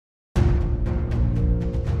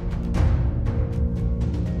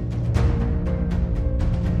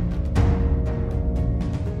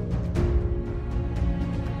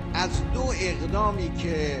اقدامی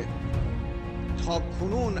که تا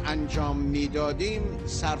کنون انجام میدادیم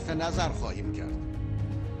صرف نظر خواهیم کرد.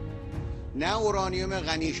 نه اورانیوم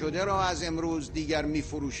غنی شده را از امروز دیگر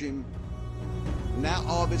میفروشیم، نه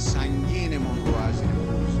آب سنگینمون رو از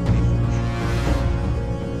امروز میفروشیم.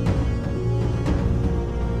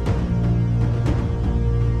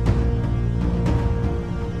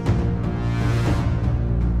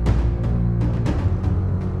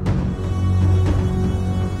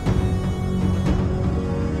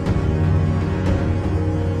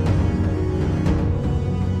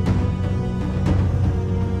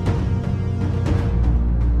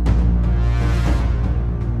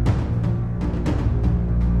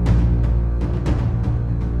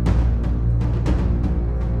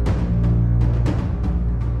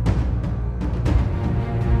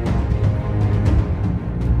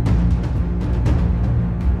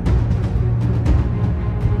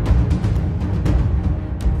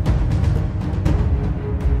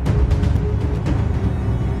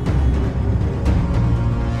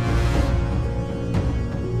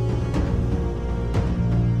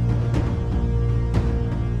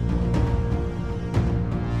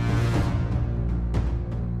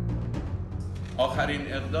 آخرین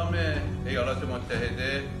اقدام ایالات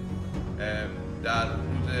متحده در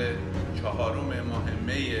روز 4 ماه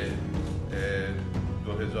می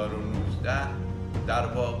 2019 در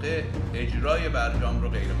واقع اجرای برجام رو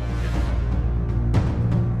غیر ممکن کرد.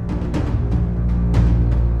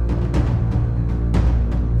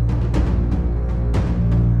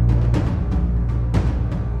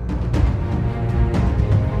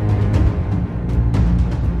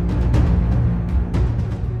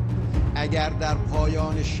 اگر در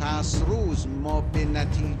پایان 60 روز ما به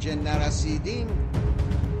نتیجه نرسیدیم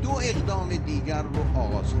 2 اقدام دیگر رو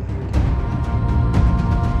آغاز کنیم.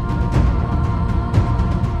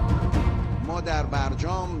 ما در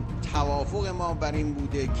برجام توافق ما بر این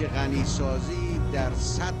بوده که غنیسازی در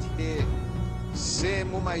سطح 3.67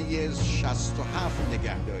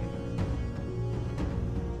 نگه داریم.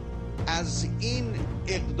 از این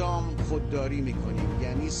اقدام خودداری میکنیم،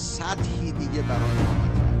 یعنی سطحی دیگه برای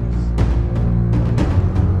ما